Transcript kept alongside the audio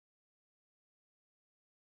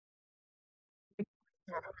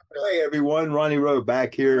Hey everyone, Ronnie Rowe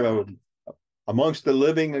back here amongst the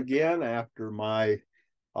living again after my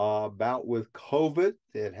bout with COVID.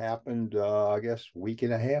 It happened, I guess, week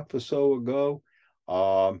and a half or so ago.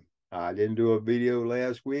 I didn't do a video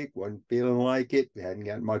last week, wasn't feeling like it, hadn't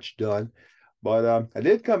got much done, but I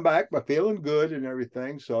did come back by feeling good and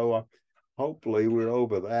everything. So hopefully we're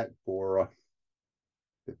over that for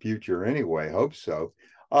the future anyway. Hope so.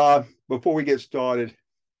 Before we get started,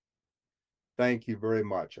 thank you very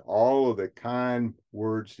much. All of the kind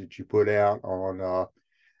words that you put out on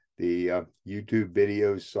the YouTube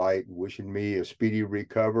video site, wishing me a speedy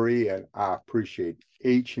recovery. And I appreciate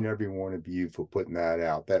each and every one of you for putting that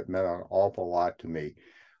out. That meant an awful lot to me.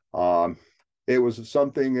 Um, it was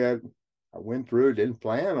something that I went through, didn't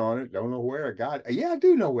plan on it, don't know where I got it. Yeah, I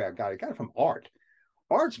do know where I got it. I got it from Art.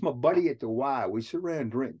 Art's my buddy at the Y. We sit around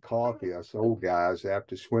and drink coffee, us old guys,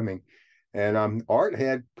 after swimming. And Art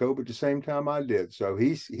had COVID the same time I did. So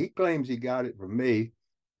he claims he got it from me.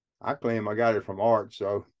 I claim I got it from Art.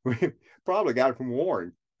 So we probably got it from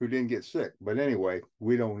Warren, who didn't get sick. But anyway,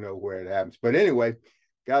 we don't know where it happens. But anyway,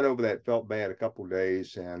 got over that, felt bad a couple of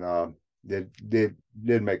days, and did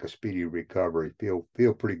make a speedy recovery.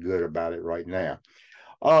 Feel pretty good about it right now.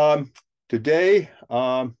 Um, Today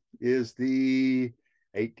is the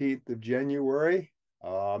 18th of January.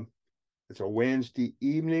 It's a Wednesday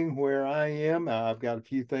evening where I am. I've got a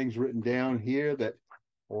few things written down here that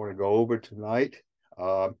I want to go over tonight.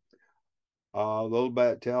 Tell a little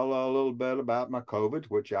bit about my COVID,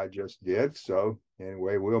 which I just did. So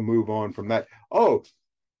anyway, we'll move on from that. Oh,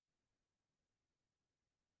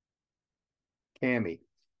 Cammy,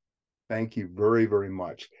 thank you very, very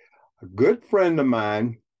much. A good friend of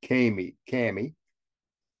mine, Cammy,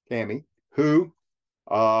 who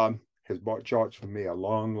has bought charts for me a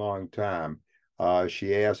long, long time.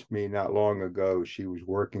 She asked me not long ago, she was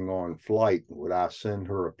working on flight. Would I send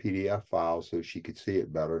her a PDF file so she could see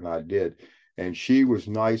it better? And I did. And she was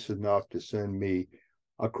nice enough to send me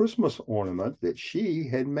a Christmas ornament that she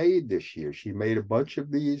had made this year. She made a bunch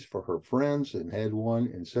of these for her friends and had one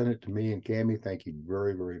and sent it to me. And Cammy, thank you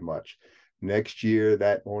very, very much. Next year,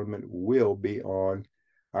 that ornament will be on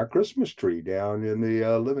our Christmas tree down in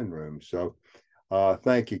the living room. So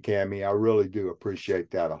thank you, Cammy. I really do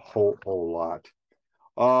appreciate that a whole lot.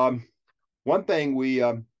 Um, One thing we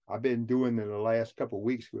I've been doing in the last couple of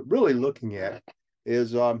weeks, really looking at,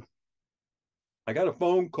 is I got a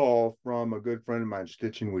phone call from a good friend of mine,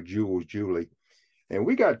 Stitching with Julie, and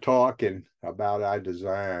we got talking about our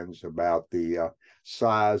designs, about the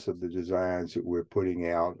size of the designs that we're putting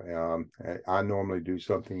out. I normally do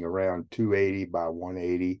something around 280 by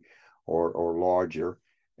 180 or larger,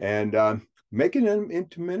 and making them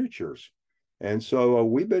into miniatures. And so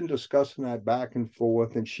we've been discussing that back and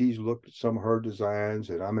forth, and she's looked at some of her designs,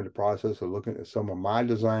 and I'm in the process of looking at some of my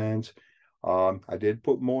designs. I did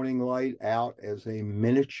put Morning Light out as a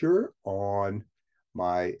miniature on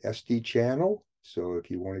my SD channel. So if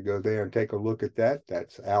you want to go there and take a look at that,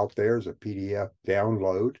 that's out there as a PDF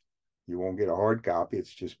download. You won't get a hard copy,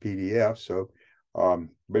 it's just PDF. So,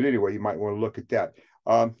 but anyway, you might want to look at that.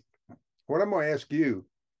 What I'm going to ask you,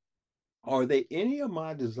 are there any of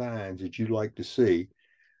my designs that you'd like to see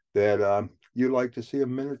that you'd like to see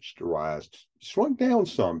them miniaturized, shrunk down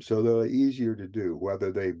some so they're easier to do,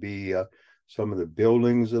 whether they be some of the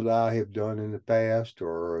buildings that I have done in the past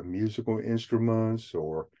or musical instruments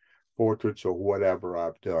or portraits or whatever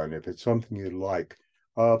I've done. If it's something you'd like,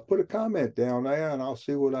 put a comment down there and I'll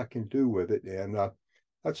see what I can do with it. And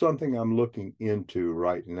that's something I'm looking into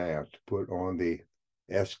right now to put on the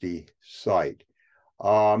SD site.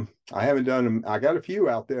 I haven't done them. I got a few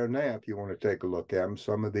out there now. If you want to take a look at them,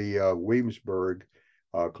 some of the Williamsburg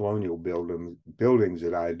colonial buildings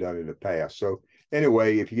that I had done in the past. So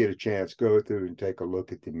anyway, if you get a chance, go through and take a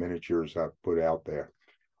look at the miniatures I've put out there.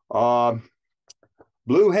 Um,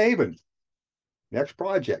 Blue Haven, next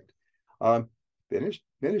project. Um, finished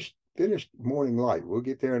Morning Light. We'll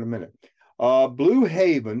get there in a minute. Blue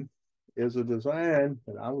Haven is a design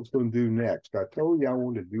that I was going to do next. I told you I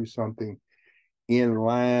wanted to do something in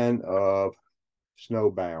line of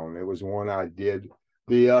Snowbound. It was one I did.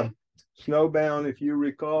 The Snowbound, if you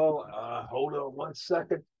recall, hold on one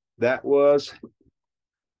second. That was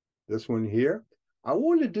this one here. I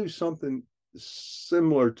wanted to do something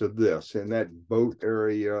similar to this in that boat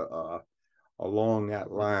area along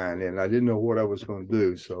that line, and I didn't know what I was going to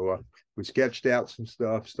do. So we sketched out some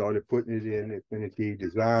stuff, started putting it in Affinity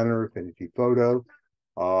Designer, Affinity Photo,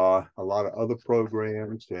 a lot of other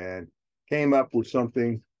programs, and came up with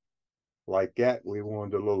something like that. We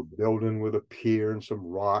wanted a little building with a pier and some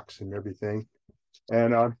rocks and everything.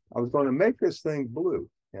 And I was going to make this thing blue.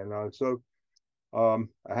 And so I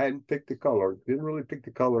hadn't picked the color, didn't really pick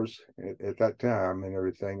the colors at that time and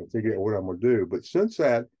everything, and figure out what I'm going to do. But since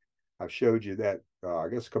that, I showed you that, I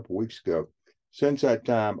guess a couple of weeks ago. Since that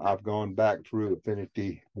time, I've gone back through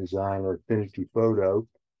Affinity Design or Affinity Photo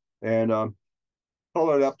and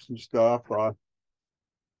colored up some stuff.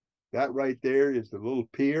 That right there is the little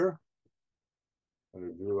pier. And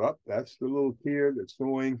it grew up. That's the little pier that's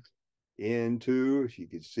going into, as you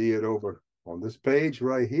can see it over on this page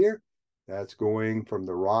right here. That's going from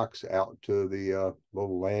the rocks out to the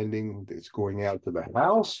little landing that's going out to the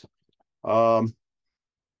house. What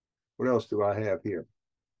else do I have here?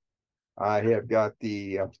 I have got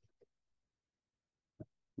the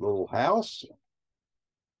little house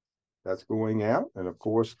that's going out. And of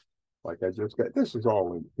course, like I just got, this is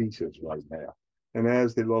all in pieces right now. And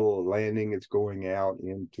as the little landing, it's going out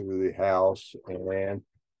into the house. And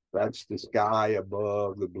that's the sky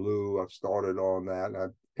above the blue. I've started on that.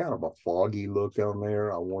 I've kind of a foggy look on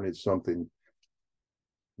there. I wanted something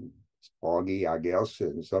foggy, I guess,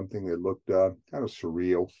 and something that looked kind of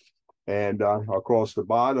surreal. And across the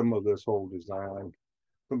bottom of this whole design,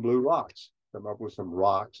 some blue rocks. Come up with some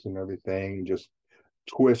rocks and everything, just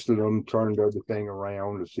twisted them, turned everything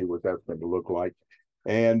around to see what that's going to look like.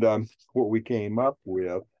 And what we came up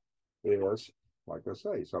with is, like I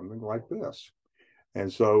say, something like this.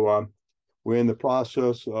 And so we're in the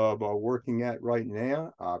process of working at right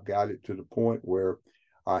now. I've got it to the point where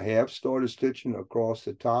I have started stitching across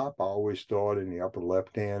the top. I always start in the upper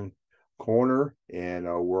left-hand corner and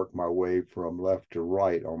work my way from left to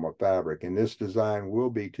right on my fabric. And this design will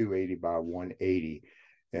be 280 by 180.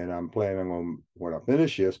 And I'm planning on, when I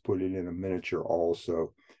finish this, put it in a miniature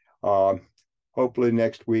also. Hopefully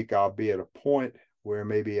next week I'll be at a point where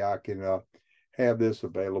maybe I can have this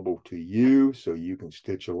available to you so you can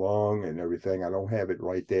stitch along and everything. I don't have it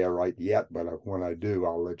right there right yet, but when I do,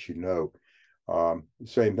 I'll let you know.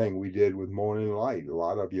 Same thing we did with Morning Light. A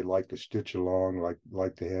lot of you like to stitch along,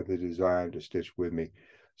 like to have the design to stitch with me.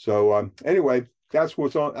 So anyway, that's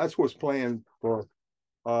what's on. That's what's planned for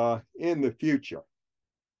in the future.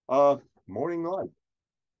 Morning Light.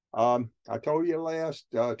 I told you last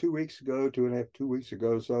 2 weeks ago, 2 weeks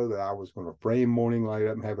ago, so that I was going to frame Morning Light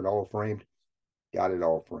up and have it all framed. Got it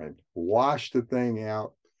all framed. Washed the thing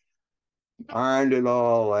out. Ironed it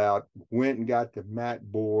all out, went and got the mat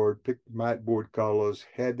board, picked the mat board colors,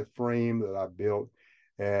 had the frame that I built,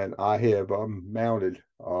 and I have mounted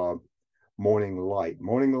Morning Light.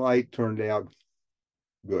 Morning Light turned out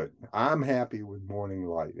good. I'm happy with Morning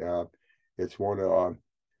Light. It's one of,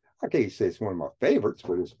 I can't say it's one of my favorites,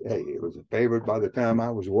 but hey, it was a favorite by the time I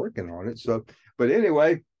was working on it. So, but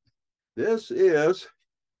anyway, this is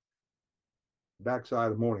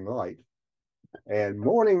backside of Morning Light. And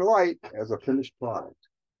Morning Light as a finished product.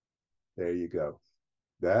 There you go.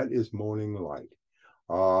 That is Morning Light.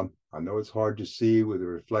 I know it's hard to see with the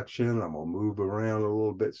reflection. I'm going to move around a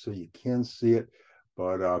little bit so you can see it.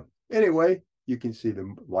 But anyway, you can see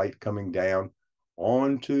the light coming down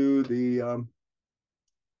onto the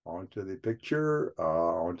picture,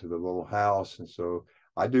 onto the little house. And so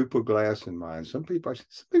I do put glass in mine. Some people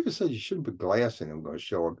say you shouldn't put glass in. I'm going to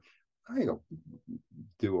show them. I ain't gonna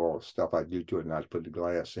do all the stuff I do to it, not put the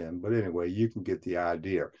glass in. But anyway, you can get the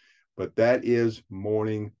idea. But that is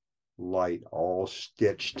Morning Light, all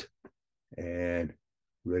stitched and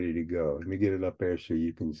ready to go. Let me get it up there so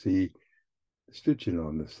you can see the stitching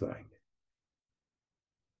on this thing.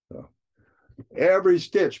 So, every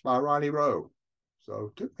stitch by Ronnie Rowe.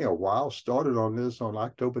 So it took me a while. Started on this on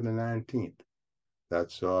October the 19th.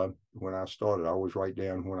 That's when I started. I always write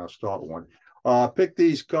down when I start one. Pick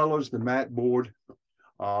these colors, the mat board.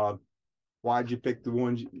 Why'd you pick the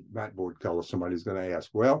ones, mat board colors? Somebody's going to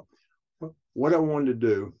ask. Well, what I wanted to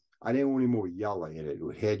do, I didn't want any more yellow in it.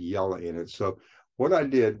 It had yellow in it. So what I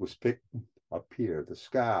did was pick up here, the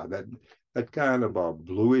sky, that kind of a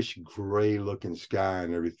bluish gray looking sky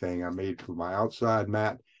and everything I made for my outside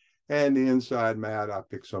mat. And the inside mat, I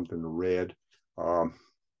picked something red,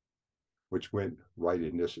 which went right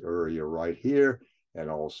in this area right here and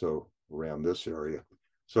also around this area.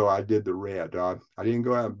 So I did the red. I didn't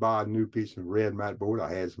go out and buy a new piece of red mat board.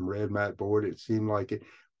 I had some red mat board. It seemed like it,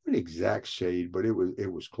 an exact shade, but it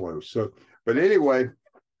was close. So, but anyway,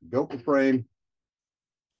 built the frame.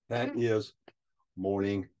 That is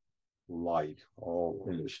Morning Light, all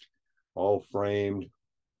finished, all framed,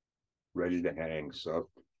 ready to hang. So,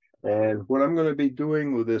 and what I'm going to be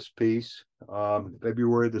doing with this piece,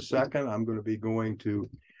 February the 2nd, I'm going to be going to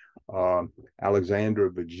Alexandria,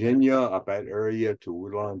 Virginia, up that area to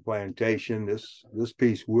Woodlawn Plantation. This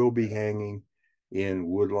piece will be hanging in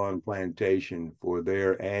Woodlawn Plantation for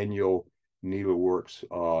their annual Needleworks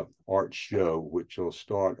art show, which will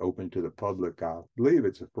start open to the public. I believe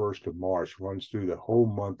it's the 1st of March, runs through the whole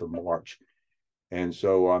month of March. And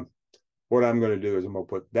so what I'm going to do is I'm going to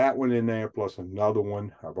put that one in there plus another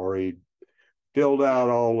one. I've already filled out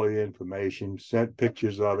all the information, sent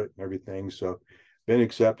pictures of it and everything. So been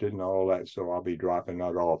accepted and all that. So I'll be dropping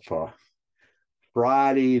that off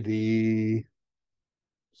Friday the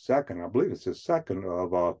 2nd. I believe it's the 2nd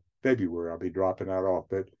of February. I'll be dropping that off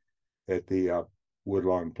at the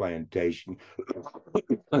Woodlawn Plantation.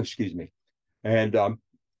 Excuse me. And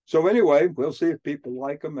so anyway, we'll see if people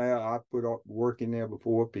like them. I put work in there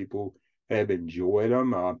before. People have enjoyed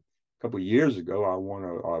them. A couple of years ago, I won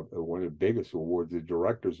one of the biggest awards, the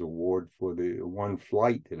Director's Award, for the one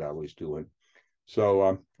flight that I was doing.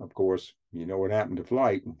 So, of course, you know what happened to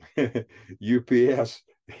flight. UPS,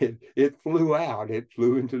 it flew out. It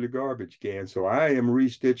flew into the garbage can. So I am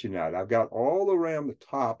restitching that. I've got all around the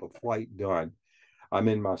top of flight done. I'm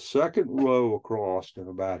in my second row across and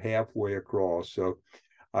about halfway across. So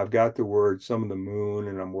I've got the word Some of the Moon,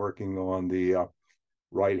 and I'm working on the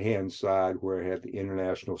right-hand side where I have the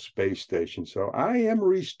International Space Station. So I am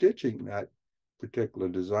restitching that particular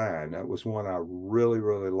design. That was one I really,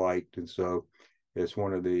 really liked. And so it's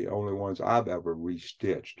one of the only ones I've ever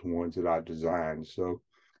restitched, ones that I designed. So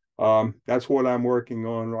that's what I'm working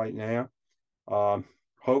on right now.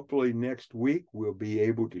 Hopefully next week we'll be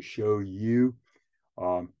able to show you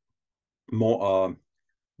more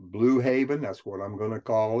Blue Haven. That's what I'm going to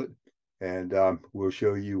call it. And we'll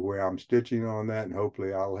show you where I'm stitching on that. And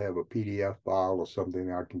hopefully I'll have a PDF file or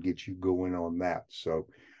something I can get you going on that. So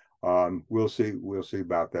we'll see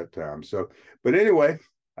about that time. So, but anyway,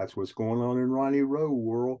 that's what's going on in Ronnie Rowe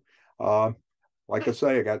world. Like I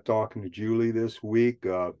say, I got talking to Julie this week,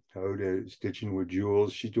 Stitching with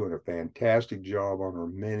Jules. She's doing a fantastic job on her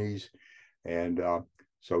minis. And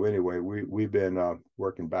so anyway, we've been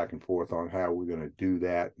working back and forth on how we're going to do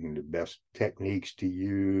that and the best techniques to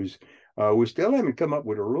use. We still haven't come up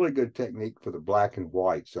with a really good technique for the black and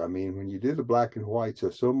whites. I mean, when you do the black and whites,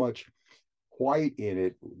 there's so much white in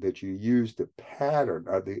it that you use the pattern,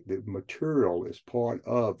 the material as part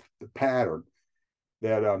of the pattern,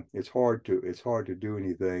 that it's hard to do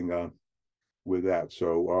anything with that.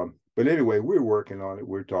 So, but anyway, we're working on it.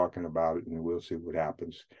 We're talking about it, and we'll see what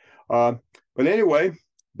happens. But anyway,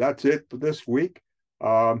 that's it for this week.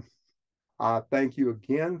 I thank you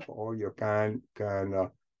again for all your kind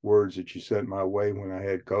words that you sent my way when I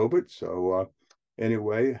had COVID. So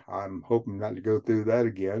anyway, I'm hoping not to go through that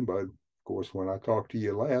again. But of course, when I talked to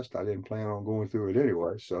you last, I didn't plan on going through it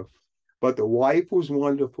anyway. So, but the wife was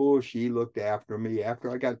wonderful. She looked after me. After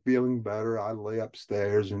I got feeling better, I lay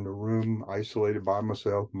upstairs in the room, isolated by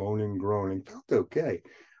myself, moaning, groaning. Felt okay.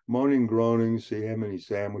 Moaning, groaning, see how many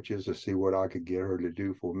sandwiches to see what I could get her to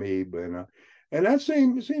do for me. But and that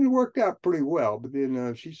seemed to work out pretty well. But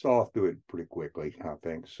then she saw through it pretty quickly, I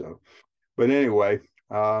think. So, but anyway,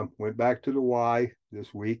 went back to the Y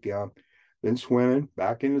this week. Been swimming,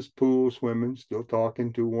 back in this pool, swimming, still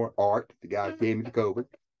talking to Art, the guy who gave me the COVID.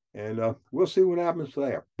 And we'll see what happens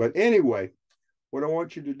there. But anyway, what I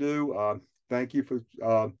want you to do, thank you for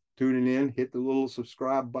tuning in. Hit the little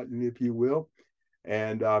subscribe button, if you will.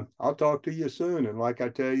 And I'll talk to you soon. And like I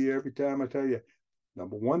tell you every time, I tell you,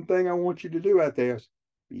 number one thing I want you to do out there is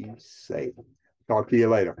be safe. Talk to you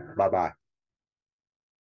later. Bye-bye.